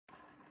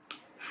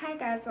Hi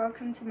guys,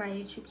 welcome to my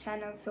YouTube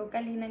channel. So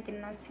kalina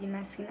kina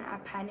sina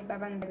apani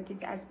babang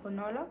bagiti as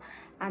Bonolo.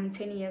 I'm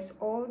 20 years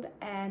old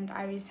and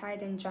I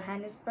reside in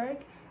Johannesburg,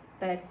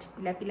 but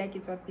pila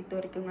it's what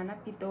Pitori kungana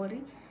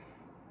Pitori.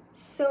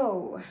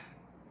 So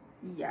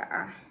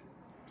yeah.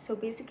 So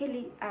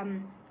basically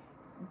I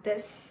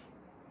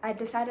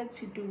decided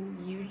to do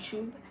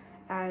YouTube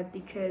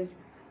because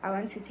I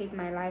want to take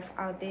my life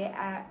out there.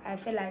 I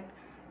feel like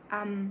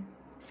I'm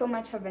so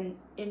much of an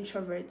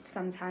introvert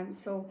sometimes.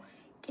 So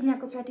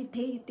man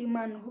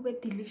who be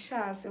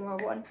delicious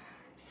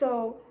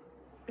so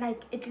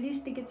like at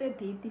least get a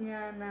dating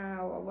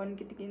one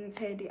getting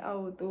said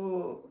out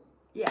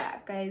yeah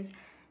guys.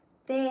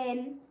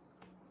 Then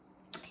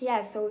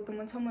yeah, so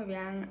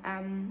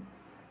I'm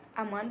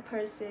one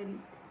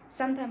person.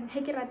 Sometimes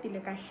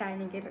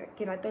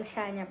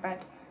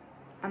but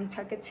I'm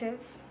talkative.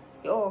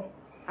 Oh,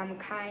 I'm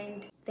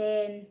kind.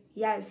 Then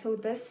yeah, so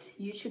this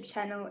YouTube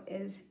channel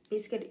is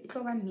basically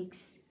a mix,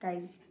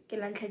 guys.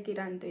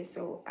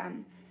 So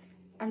I'm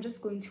just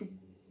going to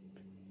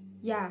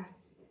yeah,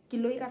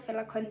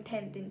 fella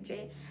content in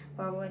J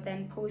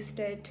then post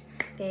it.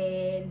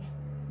 Then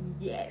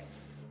yes.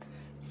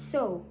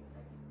 So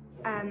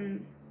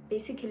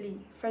basically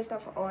first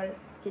of all,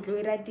 get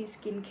ready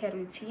skincare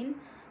routine.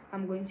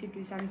 I'm going to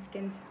do some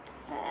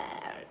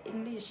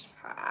English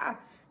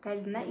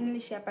guys na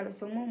English ya pala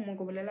so mo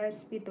go bolela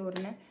speed or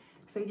ne.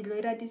 So get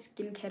ready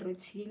skincare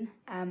routine,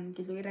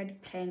 get ready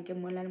prank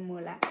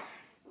mola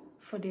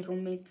for the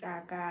roommates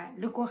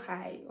look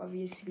high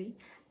obviously.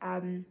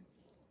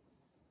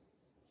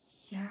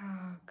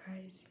 Yeah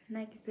guys,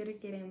 na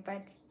getting,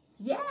 but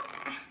yeah.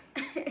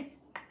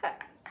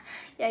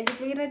 Yeah,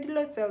 get ready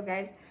lots of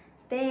guys.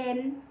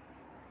 Then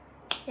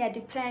yeah,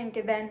 the prank.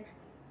 Then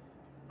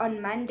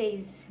on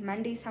Mondays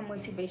are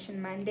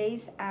motivation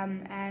Mondays,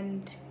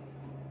 and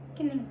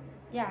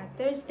yeah,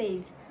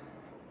 Thursdays,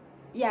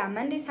 yeah,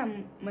 Mondays are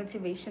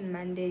motivation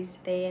Mondays.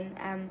 Then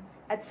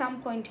at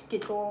some point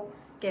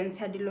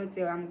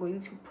I'm going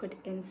to put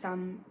in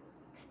some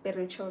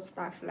spiritual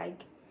stuff,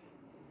 like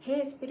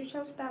hey,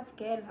 spiritual stuff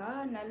girl,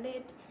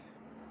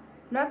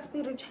 not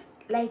spiritual,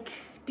 like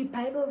the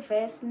Bible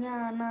verse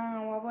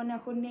nyana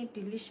wabona hone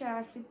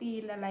delicious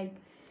pila, like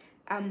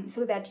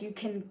so that you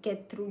can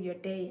get through your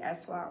day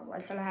as well.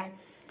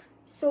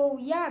 So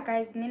yeah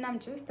guys, I'm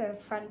just a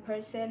fun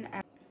person.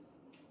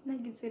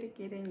 Not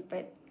kidding,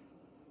 but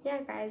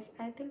yeah guys,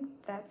 I think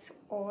that's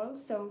all.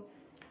 So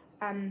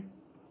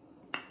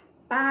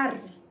bar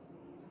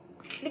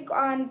click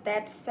on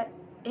that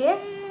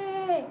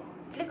hey,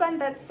 click on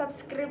that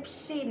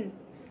subscription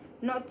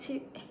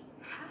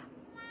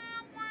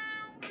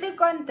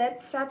click on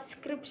that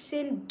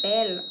subscription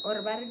bell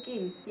or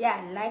barking.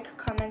 Yeah, like,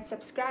 comment,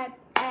 subscribe,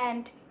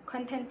 and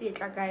content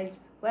guys,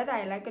 whether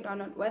I like it or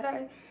not,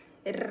 whether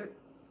it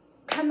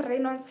come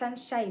rain or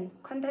sunshine,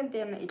 content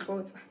it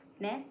goes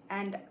ne.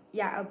 And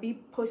yeah, I'll be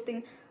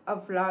posting a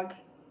vlog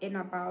in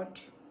about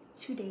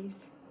 2 days.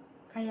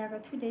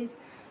 Kayaga 2 days,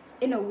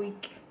 in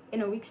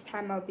a week's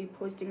time I'll be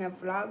posting a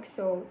vlog.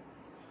 So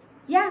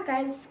yeah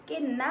guys,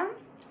 now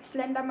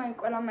slender my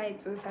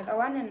the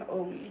one and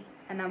only,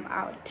 and I'm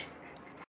out.